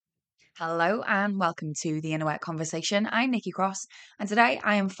Hello and welcome to the Inner Work Conversation. I'm Nikki Cross, and today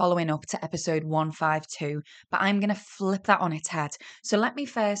I am following up to episode 152, but I'm going to flip that on its head. So let me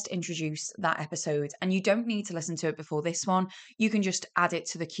first introduce that episode, and you don't need to listen to it before this one. You can just add it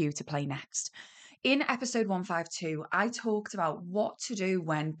to the queue to play next. In episode 152, I talked about what to do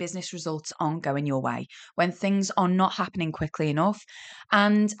when business results aren't going your way, when things are not happening quickly enough,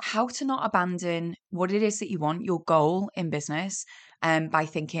 and how to not abandon what it is that you want, your goal in business, by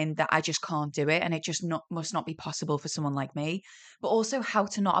thinking that I just can't do it and it just must not be possible for someone like me, but also how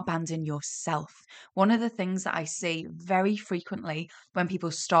to not abandon yourself. One of the things that I see very frequently when people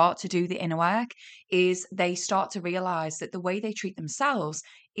start to do the inner work is they start to realize that the way they treat themselves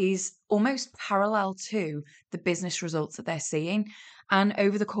is almost parallel to the business results that they're seeing. And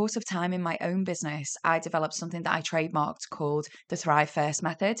over the course of time in my own business, I developed something that I trademarked called the Thrive First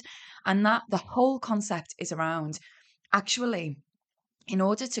method. And that the whole concept is around actually, in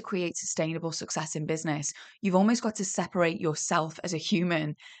order to create sustainable success in business, you've almost got to separate yourself as a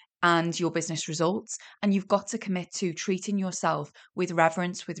human and your business results. And you've got to commit to treating yourself with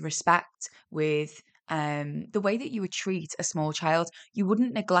reverence, with respect, with the way that you would treat a small child. You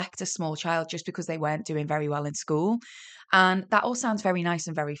wouldn't neglect a small child just because they weren't doing very well in school. And that all sounds very nice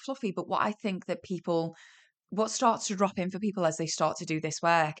and very fluffy. But what I think that what starts to drop in for people as they start to do this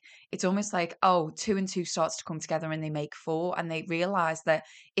work, it's almost like, oh, two and two starts to come together and they make four. And they realize that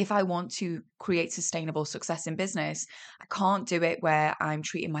if I want to create sustainable success in business, I can't do it where I'm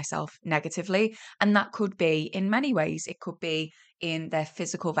treating myself negatively. And that could be in many ways, it could be in their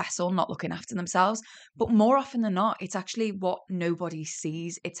physical vessel, not looking after themselves. But more often than not, it's actually what nobody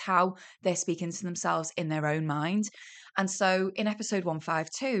sees. It's how they're speaking to themselves in their own mind. And so in episode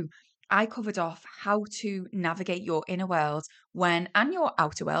 152, I covered off how to navigate your inner world and your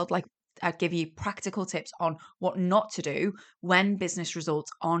outer world. Like, I'd give you practical tips on what not to do when business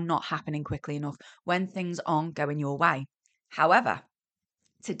results are not happening quickly enough, when things aren't going your way. However,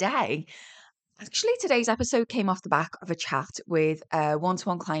 today, today's episode came off the back of a chat with a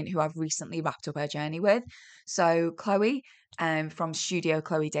one-to-one client who I've recently wrapped up her journey with. So Chloe, from Studio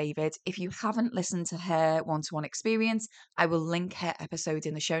Chloe David, if you haven't listened to her one-to-one experience, I will link her episode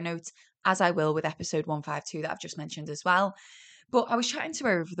in the show notes, as I will with episode 152 that I've just mentioned as well. But I was chatting to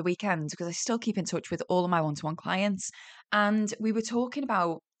her over the weekend because I still keep in touch with all of my one-to-one clients, and we were talking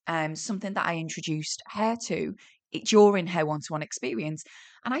about something that I introduced her to during her one-to-one experience.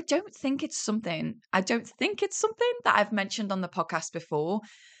 And I don't think it's something that I've mentioned on the podcast before.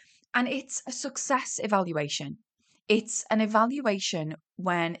 And it's a success evaluation. It's an evaluation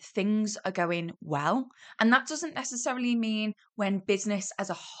when things are going well. And that doesn't necessarily mean when business as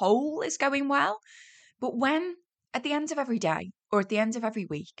a whole is going well, but when at the end of every day or at the end of every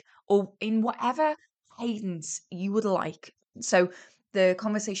week or in whatever cadence you would like. So the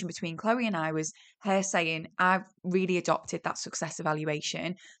conversation between Chloe and I was her saying, I've really adopted that success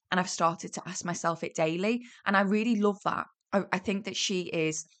evaluation and I've started to ask myself it daily. And I really love that. I think that she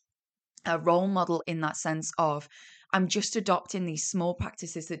is a role model in that sense of I'm just adopting these small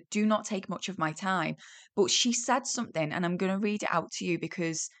practices that do not take much of my time. But she said something, and I'm going to read it out to you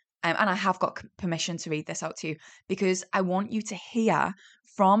because, and I have got permission to read this out to you because I want you to hear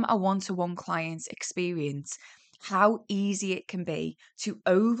from a one-to-one client's experience how easy it can be to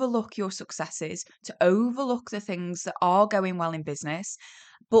overlook your successes, to overlook the things that are going well in business,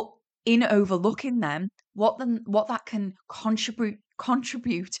 but in overlooking them, what that can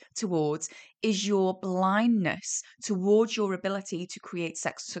contribute towards is your blindness towards your ability to create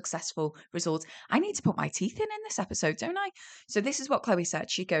successful results. I need to put my teeth in this episode, don't I? So this is what Chloe said.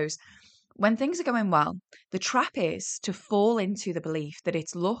 She goes, when things are going well, the trap is to fall into the belief that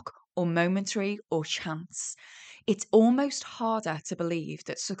it's luck or momentary or chance. It's almost harder to believe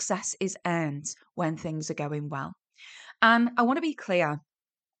that success is earned when things are going well. And I want to be clear,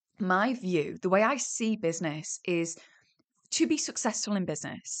 my view, the way I see business is to be successful in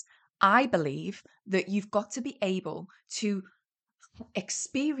business. I believe that you've got to be able to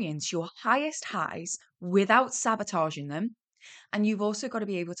experience your highest highs without sabotaging them. And you've also got to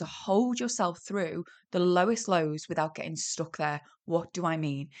be able to hold yourself through the lowest lows without getting stuck there. What do I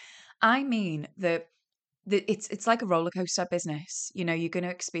mean? I mean that it's like a roller coaster business. You know, you're going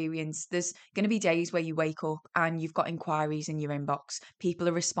to experience, there's going to be days where you wake up and you've got inquiries in your inbox. People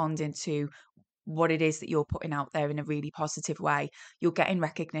are responding to what it is that you're putting out there in a really positive way. You're getting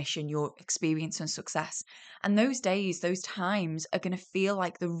recognition, you're experiencing success. And those days, those times are going to feel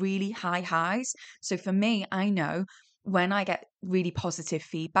like the really high highs. So for me, I know when I get really positive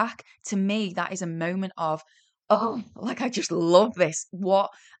feedback, to me, that is a moment of, oh, like I just love this. What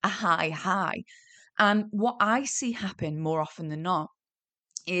a high high. And what I see happen more often than not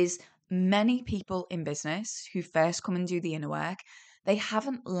is many people in business who first come and do the inner work, they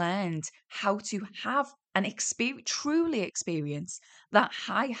haven't learned how to have an experience, truly experience that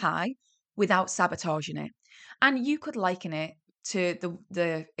high without sabotaging it. And you could liken it to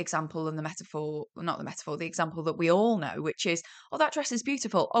the example and the metaphor, well, not the metaphor, the example that we all know, which is, oh, that dress is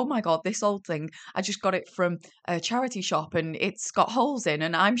beautiful. Oh my God, this old thing, I just got it from a charity shop and it's got holes in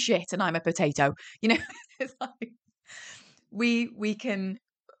and I'm shit and I'm a potato. You know, it's like we can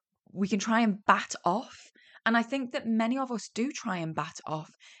try and bat off. And I think that many of us do try and bat off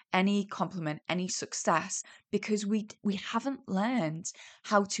any compliment, any success, because we haven't learned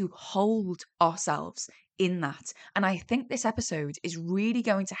how to hold ourselves in that. And I think this episode is really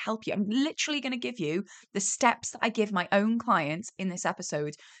going to help you. I'm literally going to give you the steps that I give my own clients in this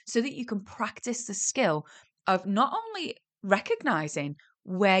episode so that you can practice the skill of not only recognizing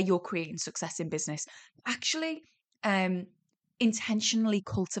where you're creating success in business, actually intentionally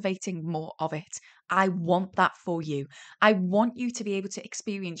cultivating more of it. I want that for you. I want you to be able to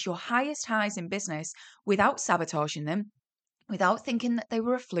experience your highest highs in business without sabotaging them, without thinking that they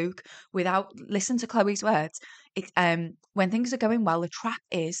were a fluke, without listen to Chloe's words. When things are going well, the trap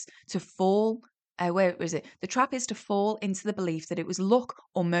is to fall. Where was it? The trap is to fall into the belief that it was luck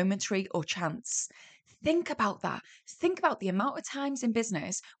or momentary or chance. Think about that. Think about the amount of times in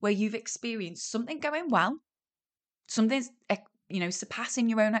business where you've experienced something going well, something's surpassing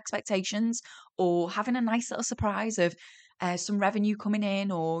your own expectations, or having a nice little surprise of some revenue coming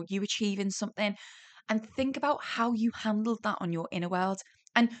in or you achieving something, and think about how you handled that on your inner world.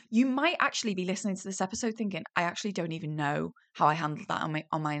 And you might actually be listening to this episode thinking, I actually don't even know how I handled that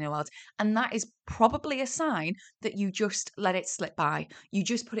on my inner world. And that is probably a sign that you just let it slip by. You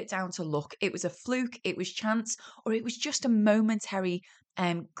just put it down to luck. It was a fluke, it was chance, or it was just a momentary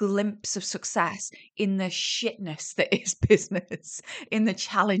glimpse of success in the shitness that is business, in the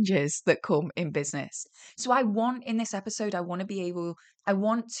challenges that come in business. So in this episode, I want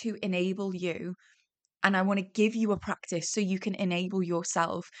to enable you, and I want to give you a practice so you can enable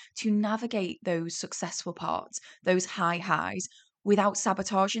yourself to navigate those successful parts, those high highs, without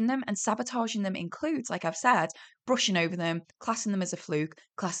sabotaging them. And sabotaging them includes, like I've said, brushing over them, classing them as a fluke,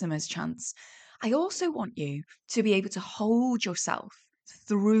 classing them as chance. I also want you to be able to hold yourself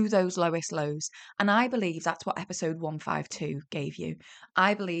through those lowest lows. And I believe that's what episode 152 gave you.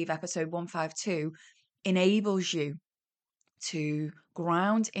 I believe episode 152 enables you to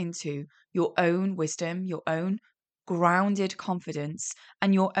ground into your own wisdom, your own grounded confidence,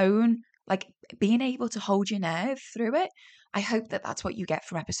 and your own, like, being able to hold your nerve through it. I hope that that's what you get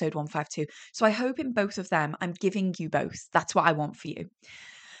from episode 152. So I hope in both of them, I'm giving you both. That's what I want for you.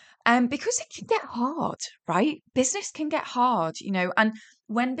 Because it can get hard, right? Business can get hard, and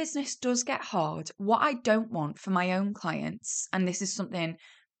when business does get hard, what I don't want for my own clients, and this is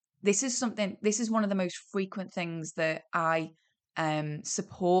one of the most frequent things that I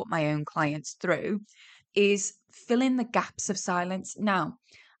support my own clients through, is fill in the gaps of silence. Now,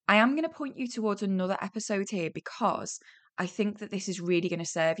 I am going to point you towards another episode here because I think that this is really going to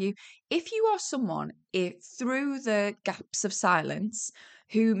serve you. If you are someone through the gaps of silence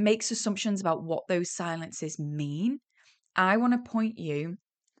who makes assumptions about what those silences mean, I want to point you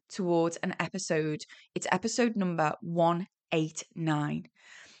towards an episode. It's episode number 189.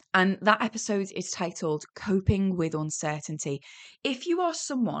 And that episode is titled Coping with Uncertainty. If you are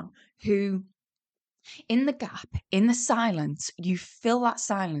someone who, in the gap, in the silence, you fill that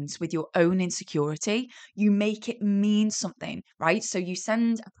silence with your own insecurity, you make it mean something, right? So you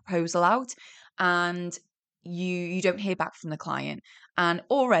send a proposal out and you don't hear back from the client, and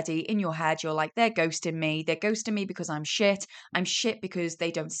already in your head you're like, they're ghosting me because I'm shit because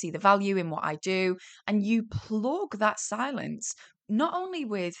they don't see the value in what I do. And you plug that silence not only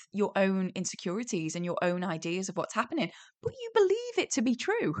with your own insecurities and your own ideas of what's happening, but you believe it to be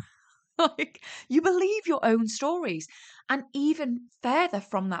true. Like, you believe your own stories. And even further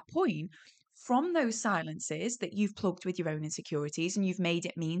from that point, from those silences that you've plugged with your own insecurities and you've made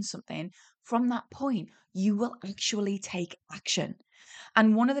it mean something, from that point, you will actually take action.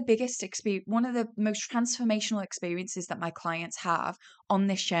 And one of the most transformational experiences that my clients have on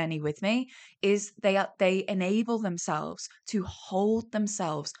this journey with me is they enable themselves to hold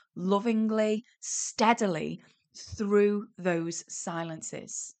themselves lovingly, steadily through those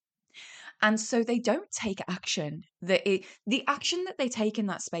silences. And so they don't take action. The action that they take in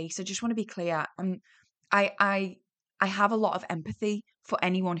that space, I just want to be clear. I have a lot of empathy for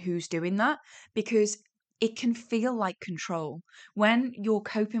anyone who's doing that, because it can feel like control when you're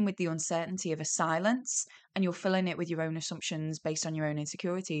coping with the uncertainty of a silence and you're filling it with your own assumptions based on your own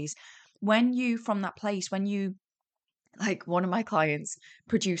insecurities. When you, from that place, when you Like one of my clients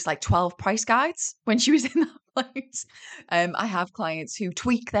produced like 12 price guides when she was in that place. I have clients who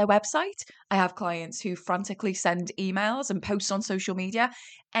tweak their website. I have clients who frantically send emails and post on social media.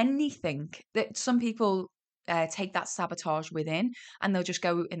 Anything that some people take that sabotage within, and they'll just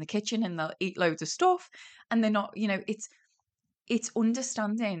go in the kitchen and they'll eat loads of stuff, and they're not, it's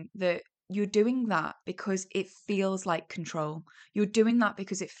understanding that you're doing that because it feels like control. You're doing that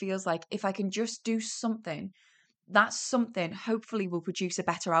because it feels like if I can just do something, that something hopefully will produce a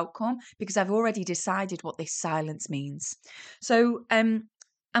better outcome because I've already decided what this silence means. So,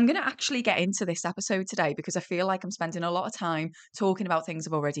 I'm going to actually get into this episode today because I feel like I'm spending a lot of time talking about things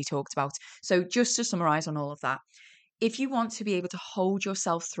I've already talked about. So, just to summarize on all of that, if you want to be able to hold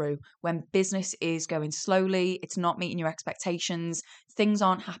yourself through when business is going slowly, it's not meeting your expectations, things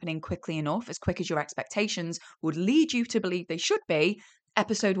aren't happening quickly enough, as quick as your expectations would lead you to believe they should be,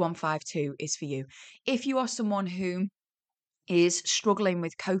 episode 152 is for you. If you are someone who is struggling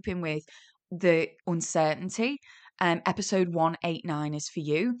with coping with the uncertainty, episode 189 is for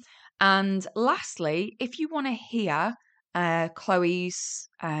you. And lastly, if you want to hear Chloe's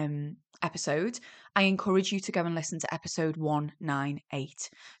episode, I encourage you to go and listen to episode 198.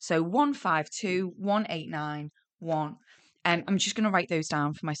 So 152, 189, 1. And I'm just going to write those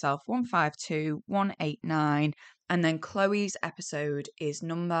down for myself. 152, 189. And then Chloe's episode is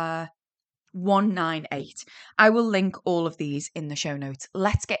number 198. I will link all of these in the show notes.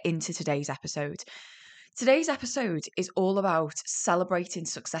 Let's get into today's episode. Today's episode is all about celebrating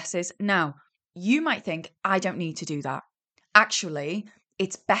successes. Now, you might think, I don't need to do that. Actually,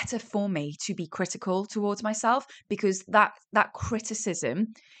 it's better for me to be critical towards myself because that criticism,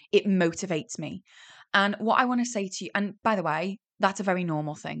 it motivates me. And what I want to say to you, and by the way, that's a very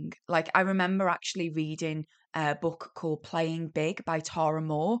normal thing. Like I remember actually reading a book called Playing Big by Tara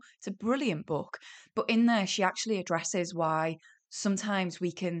Moore. It's a brilliant book. But in there, she actually addresses why sometimes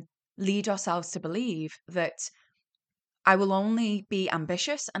we can lead ourselves to believe that I will only be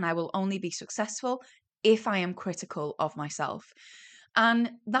ambitious and I will only be successful if I am critical of myself.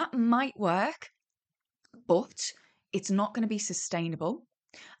 And that might work, but it's not going to be sustainable.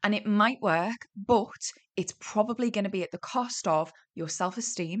 And it might work, but it's probably going to be at the cost of your self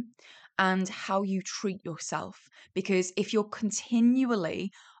esteem and how you treat yourself. Because if you're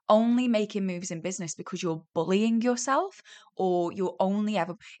continually only making moves in business because you're bullying yourself, or you're only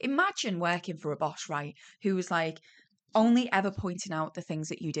ever, imagine working for a boss, right? Who was like, only ever pointing out the things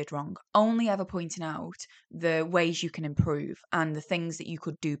that you did wrong, only ever pointing out the ways you can improve and the things that you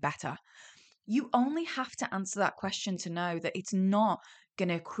could do better. You only have to answer that question to know that it's not going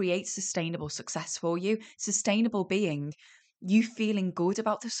to create sustainable success for you. Sustainable being you feeling good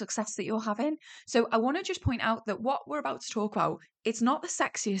about the success that you're having. So I want to just point out that what we're about to talk about, it's not the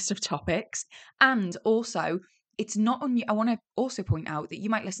sexiest of topics. And also, it's not on you. I want to also point out that you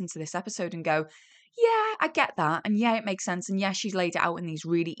might listen to this episode and go, yeah, I get that. And yeah, it makes sense. And yeah, she's laid it out in these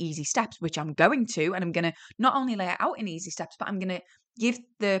really easy steps, which I'm going to. And I'm going to not only lay it out in easy steps, but I'm going to give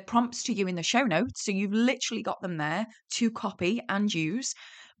the prompts to you in the show notes. So you've literally got them there to copy and use.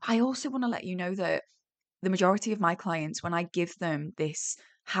 I also want to let you know that the majority of my clients, when I give them this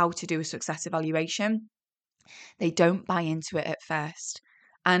how to do a success evaluation, they don't buy into it at first.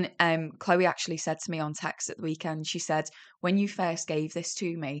 And Chloe actually said to me on text at the weekend, she said, when you first gave this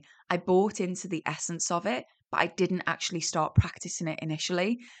to me, I bought into the essence of it, but I didn't actually start practicing it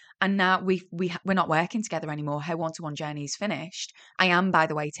initially. And now we're not working together anymore. Her one-to-one journey is finished. I am, by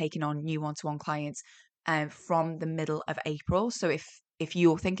the way, taking on new one-to-one clients from the middle of April. So if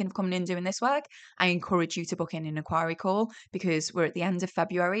you're thinking of coming in and doing this work, I encourage you to book in an inquiry call because we're at the end of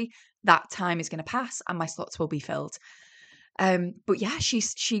February. That time is going to pass and my slots will be filled. But yeah,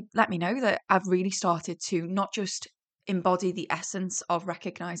 she let me know that I've really started to not just embody the essence of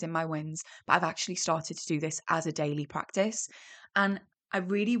recognizing my wins, but I've actually started to do this as a daily practice. And I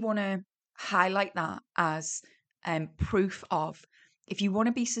really want to highlight that as proof of if you want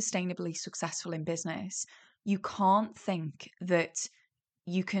to be sustainably successful in business, you can't think that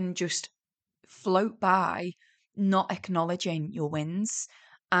you can just float by not acknowledging your wins.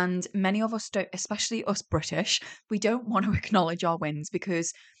 And many of us don't, especially us British, we don't want to acknowledge our wins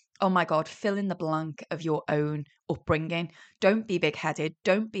because, oh my God, fill in the blank of your own upbringing. Don't be big headed.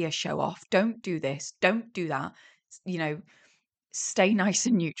 Don't be a show off. Don't do this. Don't do that. You know, stay nice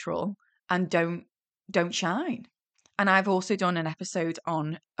and neutral and don't shine. And I've also done an episode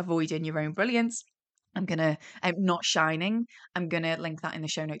on avoiding your own brilliance. I'm gonna not shining. I'm gonna link that in the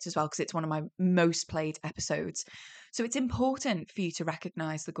show notes as well because it's one of my most played episodes. So it's important for you to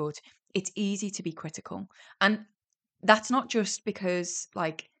recognize the good. It's easy to be critical, and that's not just because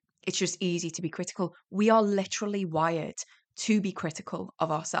like It's just easy to be critical. We are literally wired to be critical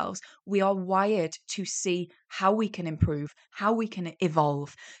of ourselves. We are wired to see how we can improve, how we can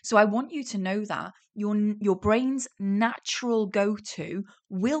evolve. So I want you to know that your brain's natural go-to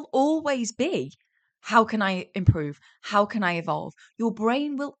will always be, how can I improve? How can I evolve? Your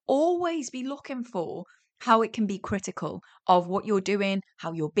brain will always be looking for how it can be critical of what you're doing,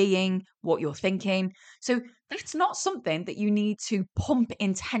 how you're being, what you're thinking. So that's not something that you need to pump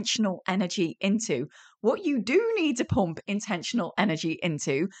intentional energy into. What you do need to pump intentional energy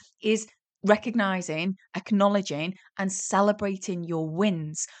into is recognizing, acknowledging, and celebrating your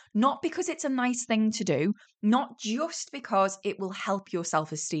wins. Not because it's a nice thing to do, not just because it will help your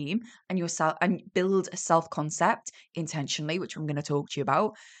self-esteem and yourself and build a self-concept intentionally, which I'm going to talk to you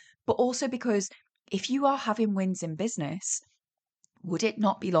about, but also because if you are having wins in business, would it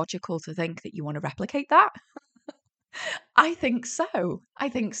not be logical to think that you want to replicate that? I think so. I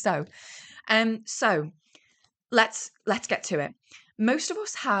think so. So let's get to it. Most of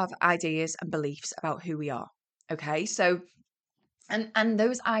us have ideas and beliefs about who we are. Okay, so and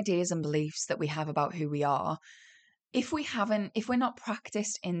those ideas and beliefs that we have about who we are, if we're not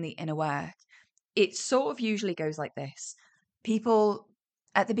practiced in the inner work, it sort of usually goes like this. People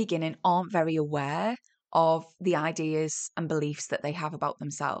at the beginning aren't very aware of the ideas and beliefs that they have about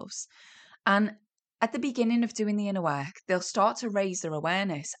themselves. And at the beginning of doing the inner work, they'll start to raise their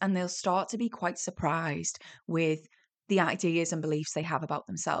awareness and they'll start to be quite surprised with the ideas and beliefs they have about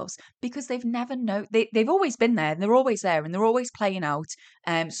themselves because they've never known, they've always been there and they're always there and they're always playing out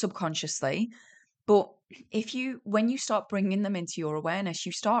subconsciously. But when you start bringing them into your awareness,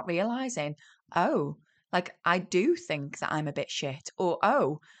 you start realizing, oh, like I do think that I'm a bit shit, or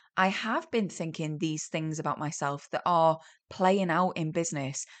oh, I have been thinking these things about myself that are playing out in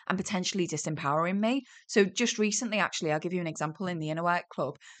business and potentially disempowering me. So just recently, actually, I'll give you an example in the Inner Work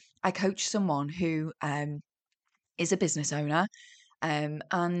Club. I coached someone who is a business owner,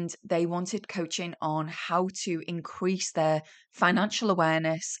 and they wanted coaching on how to increase their financial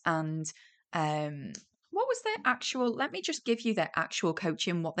awareness and what was their actual, let me just give you their actual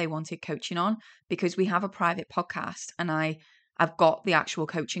coaching, what they wanted coaching on, because we have a private podcast and I've got the actual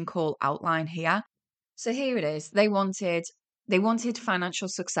coaching call outline here. So here it is. They wanted financial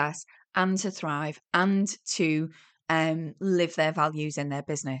success and to thrive and to live their values in their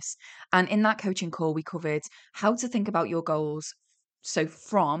business. And in that coaching call, we covered how to think about your goals. So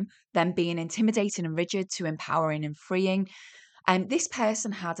from them being intimidating and rigid to empowering and freeing. And this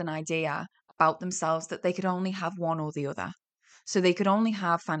person had an idea about themselves that they could only have one or the other. So they could only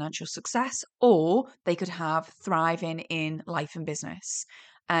have financial success or they could have thriving in life and business.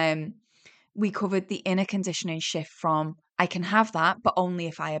 Um, we covered the inner conditioning shift from I can have that, but only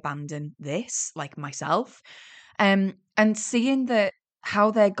if I abandon this, like myself. And seeing that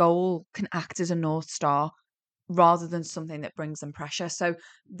how their goal can act as a North Star rather than something that brings them pressure. So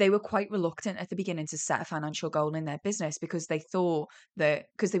they were quite reluctant at the beginning to set a financial goal in their business because they thought that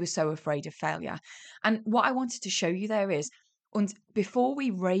because they were so afraid of failure. And what I wanted to show you there is, and before we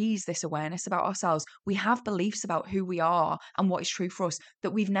raise this awareness about ourselves, we have beliefs about who we are and what is true for us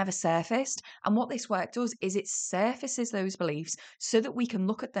that we've never surfaced. And what this work does is it surfaces those beliefs so that we can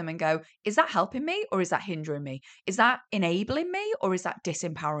look at them and go, is that helping me or is that hindering me? Is that enabling me or is that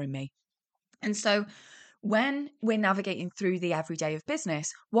disempowering me? And so when we're navigating through the everyday of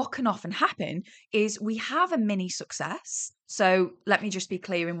business, what can often happen is we have a mini success. So let me just be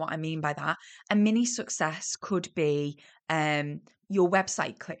clear in what I mean by that. A mini success could be your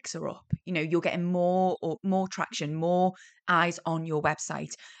website clicks are up. You know, you're getting more traction, more eyes on your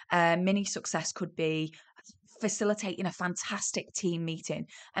website. Mini success could be facilitating a fantastic team meeting.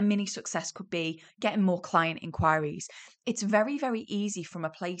 A mini success could be getting more client inquiries. It's very, very easy from a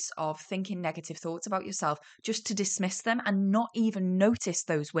place of thinking negative thoughts about yourself just to dismiss them and not even notice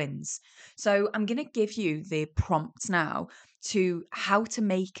those wins. So I'm going to give you the prompts now to how to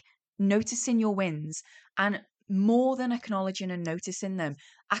make noticing your wins, and more than acknowledging and noticing them,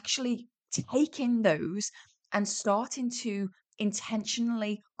 actually taking those and starting to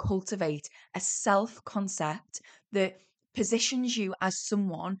intentionally cultivate a self concept that positions you as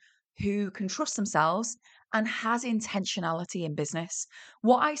someone who can trust themselves and has intentionality in business.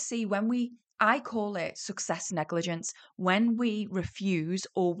 What I see I call it success negligence, when we refuse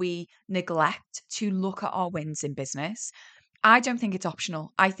or we neglect to look at our wins in business. I don't think it's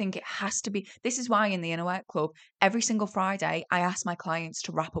optional. I think it has to be. This is why in the Inner Work Club, every single Friday, I ask my clients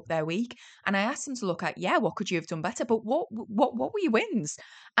to wrap up their week and I ask them to look at, yeah, what could you have done better? But what were your wins?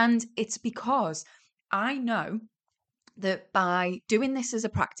 And it's because I know that by doing this as a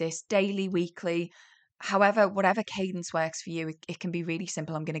practice daily, weekly, However, whatever cadence works for you, it can be really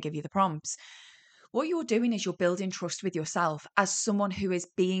simple. I'm going to give you the prompts. What you're doing is you're building trust with yourself as someone who is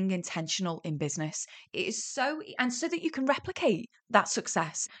being intentional in business. It is and so that you can replicate that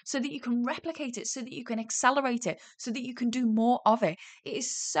success, so that you can replicate it, so that you can accelerate it, so that you can do more of it. It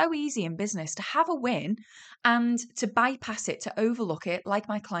is so easy in business to have a win and to bypass it, to overlook it, like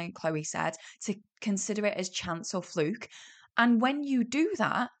my client Chloe said, to consider it as chance or fluke. And when you do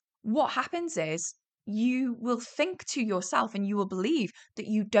that, what happens is you will think to yourself and you will believe that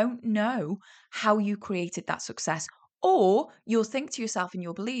you don't know how you created that success. Or you'll think to yourself and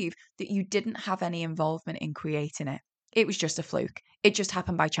you'll believe that you didn't have any involvement in creating it. It was just a fluke. It just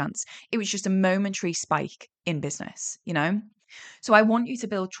happened by chance. It was just a momentary spike in business, you know? So I want you to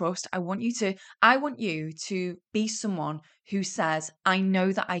build trust. I want you to be someone who says, I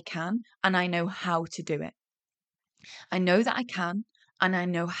know that I can and I know how to do it. I know that I can and I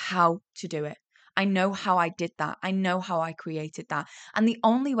know how to do it. I know how I did that. I know how I created that. And the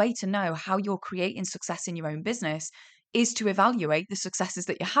only way to know how you're creating success in your own business is to evaluate the successes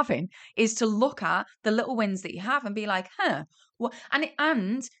that you're having, is to look at the little wins that you have and be like, well,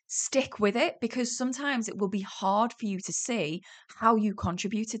 and stick with it, because sometimes it will be hard for you to see how you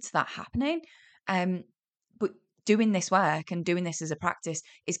contributed to that happening. But doing this work and doing this as a practice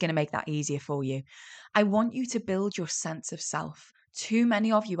is going to make that easier for you. I want you to build your sense of self. Too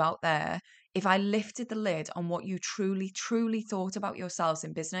many of you out there, if I lifted the lid on what you truly, truly thought about yourselves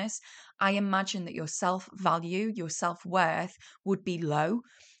in business, I imagine that your self-value, your self-worth would be low.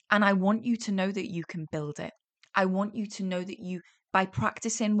 And I want you to know that you can build it. I want you to know that by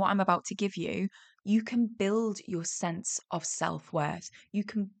practicing what I'm about to give you, you can build your sense of self-worth. You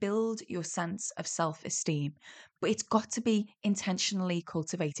can build your sense of self-esteem. But it's got to be intentionally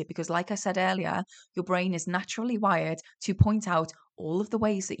cultivated, because like I said earlier, your brain is naturally wired to point out all of the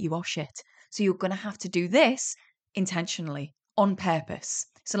ways that you are shit. So you're going to have to do this intentionally, on purpose.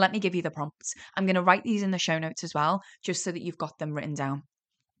 So let me give you the prompts. I'm going to write these in the show notes as well, just so that you've got them written down.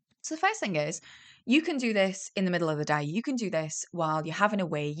 So the first thing is, you can do this in the middle of the day. You can do this while you're having a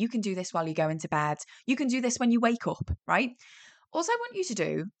wee. You can do this while you're going to bed. You can do this when you wake up, right? All I want you to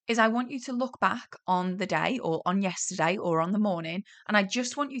do is I want you to look back on the day or on yesterday or on the morning, and I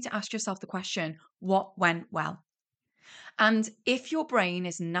just want you to ask yourself the question, what went well? And if your brain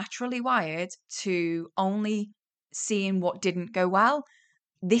is naturally wired to only seeing what didn't go well,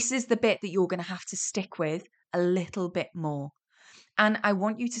 this is the bit that you're going to have to stick with a little bit more. And I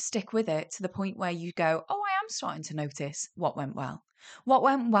want you to stick with it to the point where you go, oh, I am starting to notice what went well. What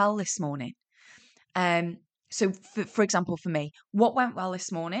went well this morning? So for example, for me, what went well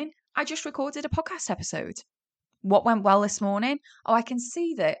this morning? I just recorded a podcast episode. What went well this morning? Oh, I can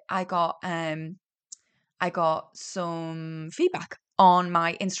see that I got some feedback on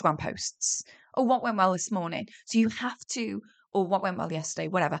my Instagram posts. Oh, what went well this morning? So you have to, or what went well yesterday,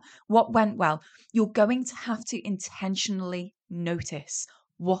 whatever. What went well? You're going to have to intentionally notice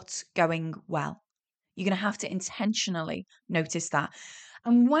what's going well. You're going to have to intentionally notice that.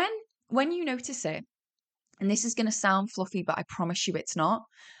 And when you notice it, and this is going to sound fluffy, but I promise you it's not,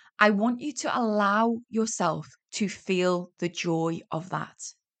 I want you to allow yourself to feel the joy of that.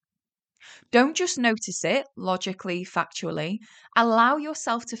 Don't just notice it logically, factually. Allow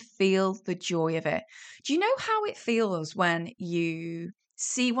yourself to feel the joy of it. Do you know how it feels when you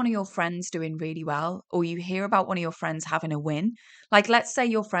see one of your friends doing really well, or you hear about one of your friends having a win? Like, let's say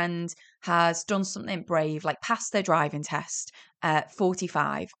your friend has done something brave, like passed their driving test at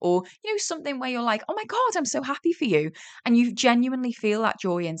 45, or, something where you're like, oh my God, I'm so happy for you. And you genuinely feel that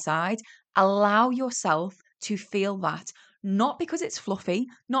joy inside. Allow yourself to feel that, not because it's fluffy,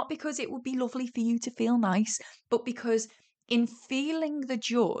 not because it would be lovely for you to feel nice, but because in feeling the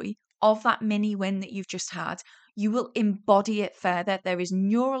joy of that mini win that you've just had, you will embody it further. There is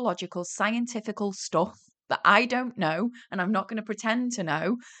neurological, scientifical stuff that I don't know, and I'm not going to pretend to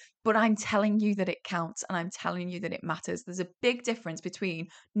know, but I'm telling you that it counts and I'm telling you that it matters. There's a big difference between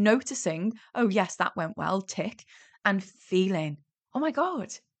noticing, oh, yes, that went well, tick, and feeling, oh my God,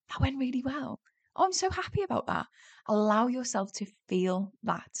 that went really well. Oh, I'm so happy about that. Allow yourself to feel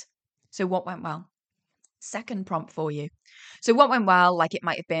that. So, what went well? Second prompt for you. So, what went well? Like, it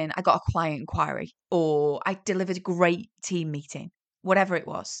might have been I got a client inquiry, or I delivered a great team meeting, whatever it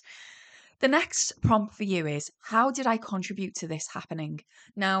was. The next prompt for you is, how did I contribute to this happening?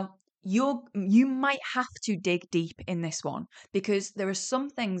 Now, you might have to dig deep in this one, because there are some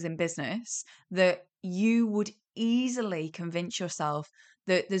things in business that you would easily convince yourself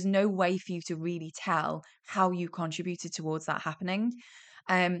that there's no way for you to really tell how you contributed towards that happening.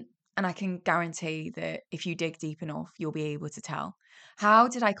 And I can guarantee that if you dig deep enough, you'll be able to tell. How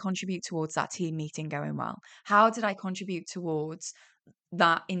did I contribute towards that team meeting going well? How did I contribute towards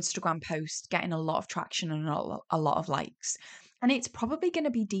that Instagram post getting a lot of traction and a lot of likes? And it's probably going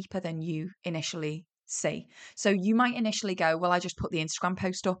to be deeper than you initially see. So you might initially go, well, I just put the Instagram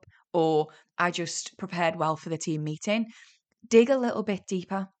post up, or I just prepared well for the team meeting. Dig a little bit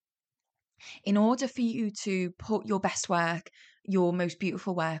deeper. In order for you to put your best work, your most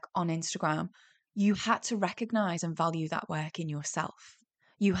beautiful work on Instagram, you had to recognize and value that work in yourself.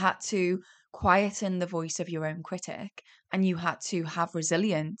 You had to quieten the voice of your own critic, and you had to have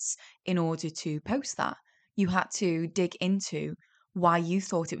resilience in order to post that. You had to dig into why you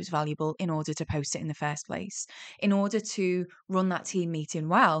thought it was valuable in order to post it in the first place. In order to run that team meeting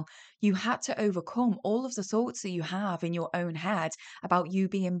well, you had to overcome all of the thoughts that you have in your own head about you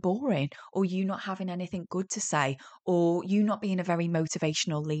being boring, or you not having anything good to say, or you not being a very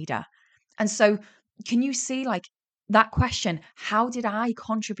motivational leader. And so, can you see, like, that question, how did I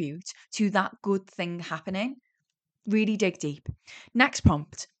contribute to that good thing happening? Really dig deep. Next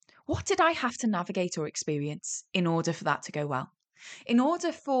prompt, what did I have to navigate or experience in order for that to go well? In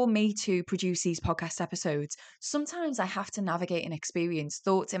order for me to produce these podcast episodes, sometimes I have to navigate and experience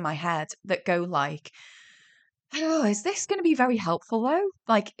thoughts in my head that go like, oh, is this going to be very helpful though?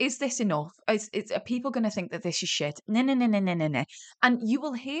 Like, is this enough? Are people going to think that this is shit? No, no, no, no, no, no, no. And you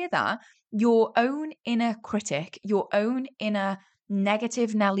will hear that your own inner critic, your own inner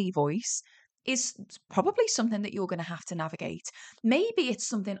negative Nelly voice is probably something that you're going to have to navigate. Maybe it's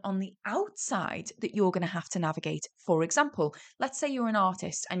something on the outside that you're going to have to navigate. For example, let's say you're an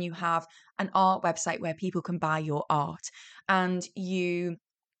artist and you have an art website where people can buy your art, and you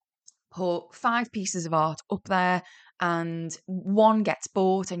put 5 pieces of art up there and one gets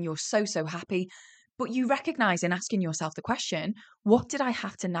bought and you're so happy. But you recognize in asking yourself the question, what did I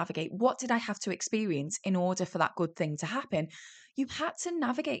have to navigate? What did I have to experience in order for that good thing to happen? You had to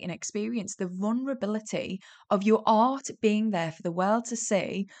navigate and experience the vulnerability of your art being there for the world to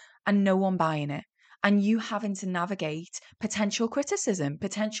see and no one buying it. And you having to navigate potential criticism,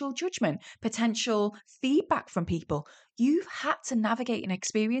 potential judgment, potential feedback from people. You've had to navigate and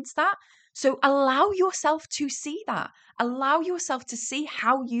experience that. So allow yourself to see that. Allow yourself to see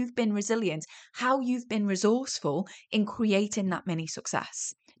how you've been resilient, how you've been resourceful in creating that mini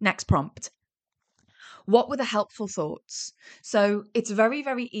success. Next prompt. What were the helpful thoughts? So it's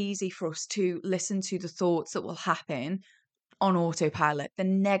very easy for us to listen to the thoughts that will happen on autopilot, the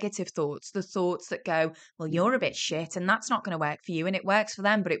negative thoughts, the thoughts that go, well, you're a bit shit and that's not going to work for you, and it works for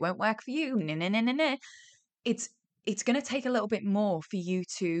them, but it won't work for you. No, no, no, no, no. It's going to take a little bit more for you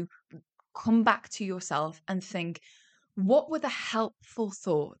to come back to yourself and think, what were the helpful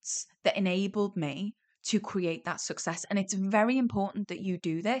thoughts that enabled me to create that success? And it's very important that you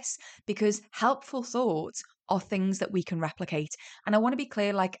do this, because helpful thoughts are things that we can replicate. And I want to be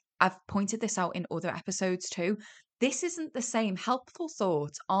clear, like I've pointed this out in other episodes too. This isn't the same. Helpful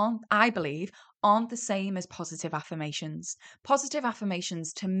thoughts aren't, I believe, aren't the same as positive affirmations. Positive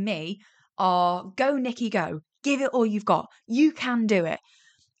affirmations to me are go, Nikki, go. Give it all you've got. You can do it.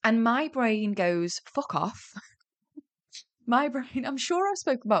 And my brain goes, fuck off. My brain, I'm sure I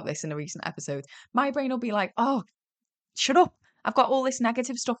spoke about this in a recent episode. My brain will be like, oh, shut up. I've got all this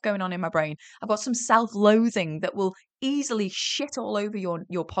negative stuff going on in my brain. I've got some self-loathing that will easily shit all over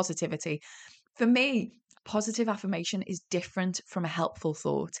your positivity. For me, positive affirmation is different from a helpful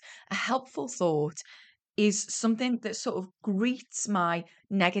thought. A helpful thought is something that sort of greets my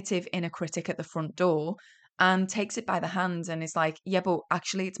negative inner critic at the front door and takes it by the hand and is like, yeah, but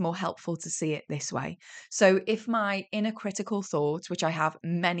actually it's more helpful to see it this way. So if my inner critical thoughts, which I have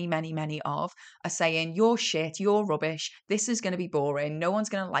many of, are saying, you're shit, you're rubbish, this is going to be boring, no one's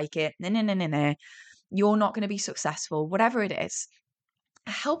going to like it, no, you're not going to be successful, whatever it is,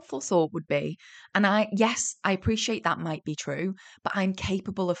 a helpful thought would be, and yes, I appreciate that might be true, but I'm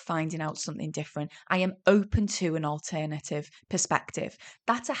capable of finding out something different. I am open to an alternative perspective.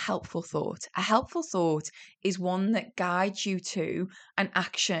 That's a helpful thought. A helpful thought is one that guides you to an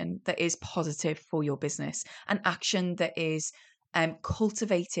action that is positive for your business, an action that is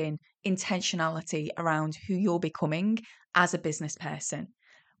cultivating intentionality around who you're becoming as a business person.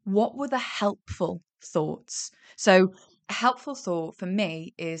 What were the helpful thoughts? So a helpful thought for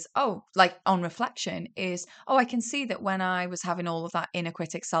me is, like on reflection is, I can see that when I was having all of that inner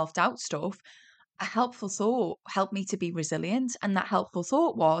critic self-doubt stuff, a helpful thought helped me to be resilient. And that helpful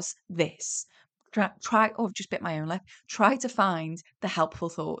thought was this. Just bit my own lip. Try to find the helpful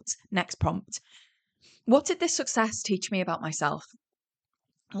thoughts. Next prompt. What did this success teach me about myself?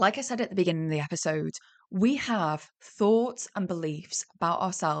 Like I said at the beginning of the episode, We have thoughts and beliefs about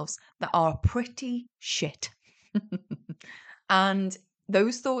ourselves that are pretty shit. And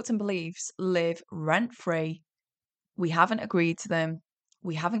those thoughts and beliefs live rent free. We haven't agreed to them.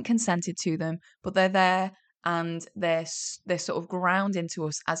 We haven't consented to them, but they're there and they're sort of ground into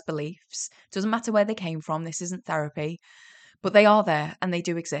us as beliefs. Doesn't matter where they came from. This isn't therapy, but they are there and they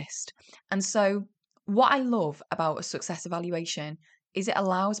do exist. And so what I love about a success evaluation is it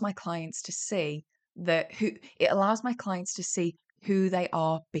allows my clients to see who they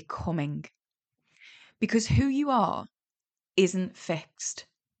are becoming. Because who you are isn't fixed.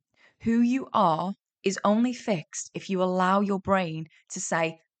 Who you are is only fixed if you allow your brain to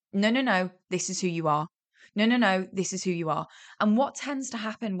say, no, no, no, this is who you are. No, no, no, this is who you are. And what tends to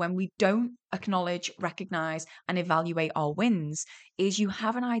happen when we don't acknowledge, recognize, and evaluate our wins is you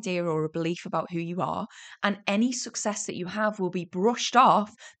have an idea or a belief about who you are, and any success that you have will be brushed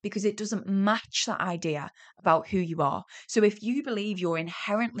off because it doesn't match that idea about who you are. So if you believe you're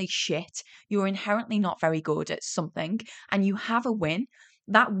inherently shit, you're inherently not very good at something, and you have a win,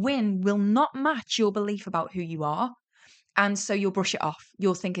 that win will not match your belief about who you are. And so you'll brush it off.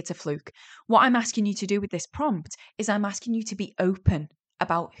 You'll think it's a fluke. What I'm asking you to do with this prompt is I'm asking you to be open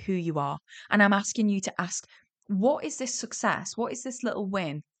about who you are. And I'm asking you to ask, what is this success? What is this little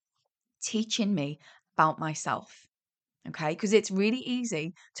win teaching me about myself? Okay, because it's really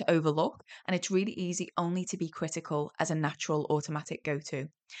easy to overlook and it's really easy only to be critical as a natural automatic go to.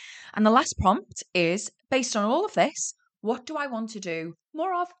 And the last prompt is based on all of this, what do I want to do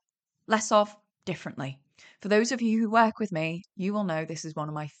more of, less of, differently? For those of you who work with me, you will know this is one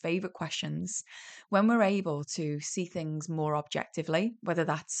of my favorite questions. When we're able to see things more objectively, whether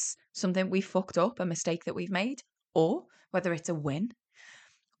that's something we fucked up, a mistake that we've made, or whether it's a win,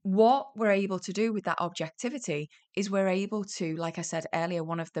 what we're able to do with that objectivity is we're able to, like I said earlier,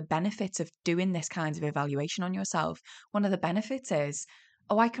 one of the benefits of doing this kind of evaluation on yourself, one of the benefits is,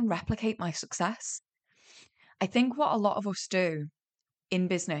 oh, I can replicate my success. I think what a lot of us do in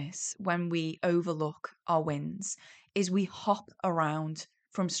business when we overlook our wins is we hop around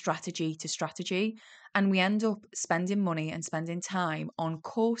from strategy to strategy and we end up spending money and spending time on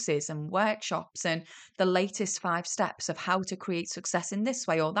courses and workshops and the latest 5 steps of how to create success in this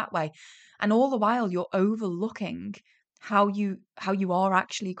way or that way, and all the while you're overlooking how you are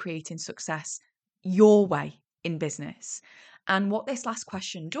actually creating success your way in business. And what this last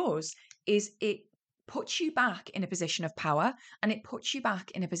question does is it puts you back in a position of power and it puts you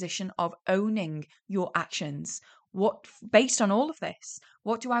back in a position of owning your actions. What, based on all of this,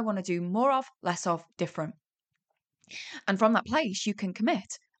 what do I want to do more of, less of, different? And from that place, you can commit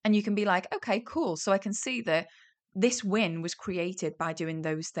and you can be like, okay, cool. So I can see that this win was created by doing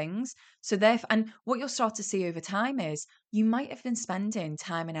those things. So therefore, and what you'll start to see over time is you might have been spending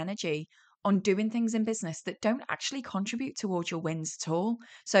time and energy on doing things in business that don't actually contribute towards your wins at all.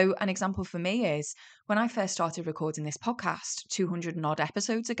 So an example for me is when I first started recording this podcast 200 and odd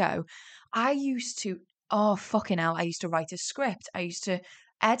episodes ago, I used to, oh fucking hell, I used to write a script. I used to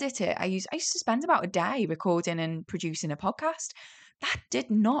edit it. I used to spend about a day recording and producing a podcast. That did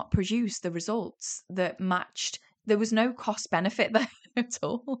not produce the results that matched. There was no cost benefit there at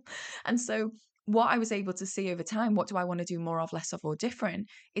all. And so what I was able to see over time, what do I want to do more of, less of, or different,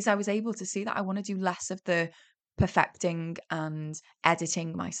 is I was able to see that I want to do less of the perfecting and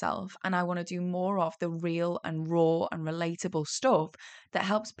editing myself, and I want to do more of the real and raw and relatable stuff that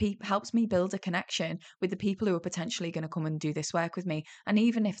helps me build a connection with the people who are potentially going to come and do this work with me. And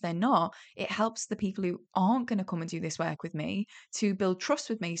even if they're not, it helps the people who aren't going to come and do this work with me to build trust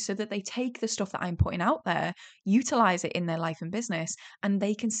with me so that they take the stuff that I'm putting out there, utilize it in their life and business, and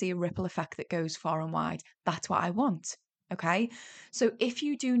they can see a ripple effect that goes far and wide. That's what I want. Okay. So if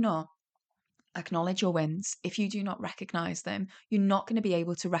you do not acknowledge your wins, if you do not recognize them, you're not going to be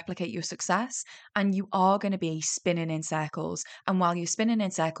able to replicate your success and you are going to be spinning in circles. And while you're spinning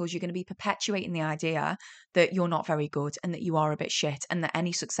in circles, you're going to be perpetuating the idea that you're not very good and that you are a bit shit and that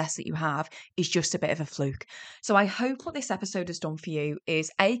any success that you have is just a bit of a fluke. So I hope what this episode has done for you is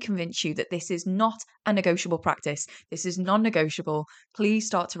convince you that this is not a negotiable practice. This is non-negotiable. Please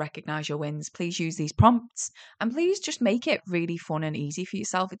start to recognize your wins. Please use these prompts and please just make it really fun and easy for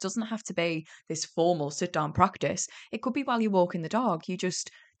yourself. It doesn't have to be this formal sit down practice. It could be while you're walking the dog. You just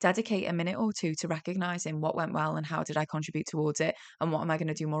dedicate a minute or two to recognizing what went well and how did I contribute towards it and what am I going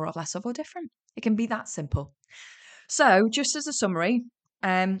to do more of, less of, or different. It can be that simple. So just as a summary,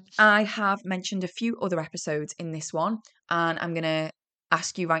 I have mentioned a few other episodes in this one and I'm going to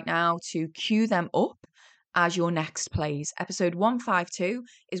ask you right now to queue them up as your next plays. Episode 152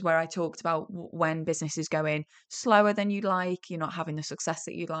 is where I talked about when business is going slower than you'd like, you're not having the success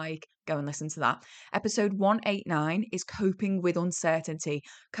that you'd like. Go and listen to that. Episode 189 is coping with uncertainty,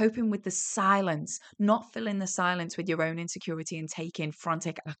 coping with the silence, not filling the silence with your own insecurity and taking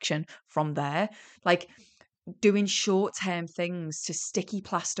frantic action from there. Like, doing short-term things to sticky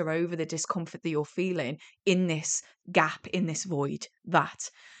plaster over the discomfort that you're feeling in this gap, in this void. That.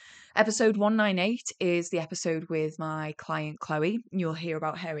 Episode 198 is the episode with my client Chloe. You'll hear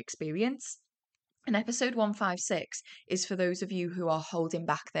about her experience. And episode 156 is for those of you who are holding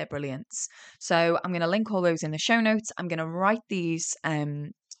back their brilliance. So I'm going to link all those in the show notes. I'm going to write these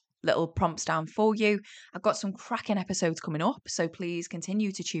little prompts down for you. I've got some cracking episodes coming up, so please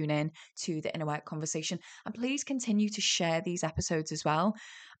continue to tune in to the Inner Work Conversation, and please continue to share these episodes as well.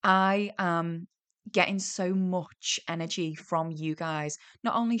 I am getting so much energy from you guys,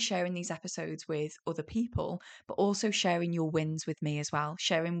 not only sharing these episodes with other people, but also sharing your wins with me as well,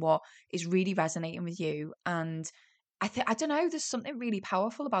 sharing what is really resonating with you. And I don't know, there's something really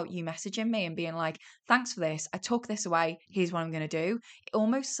powerful about you messaging me and being like, thanks for this. I took this away. Here's what I'm going to do. It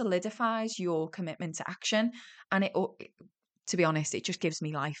almost solidifies your commitment to action. And to be honest, it just gives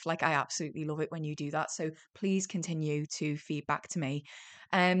me life. Like, I absolutely love it when you do that. So please continue to feed back to me.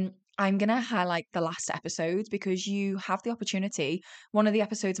 I'm going to highlight the last episode because you have the opportunity. One of the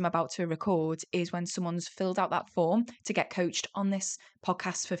episodes I'm about to record is when someone's filled out that form to get coached on this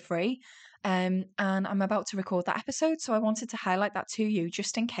podcast for free. And I'm about to record that episode. So I wanted to highlight that to you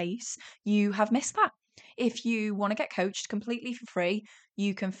just in case you have missed that. If you want to get coached completely for free,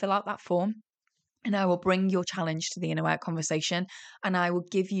 you can fill out that form and I will bring your challenge to the Inner Work Conversation, and I will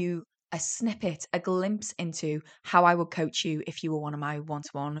give you a snippet, a glimpse into how I would coach you if you were one of my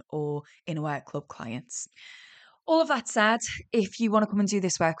one-to-one or Inner Work Club clients. All of that said, if you want to come and do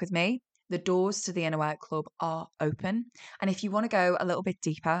this work with me, the doors to the Inner Work Club are open. And if you want to go a little bit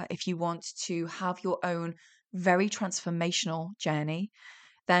deeper, if you want to have your own very transformational journey,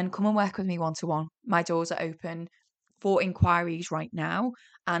 then come and work with me one-to-one. My doors are open for inquiries right now,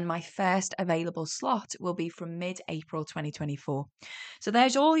 and my first available slot will be from mid-April 2024. So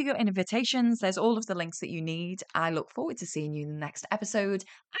there's all your invitations, there's all of the links that you need. I look forward to seeing you in the next episode.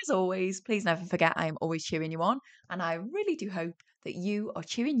 As always, please never forget I am always cheering you on, and I really do hope that you are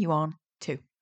cheering you on too.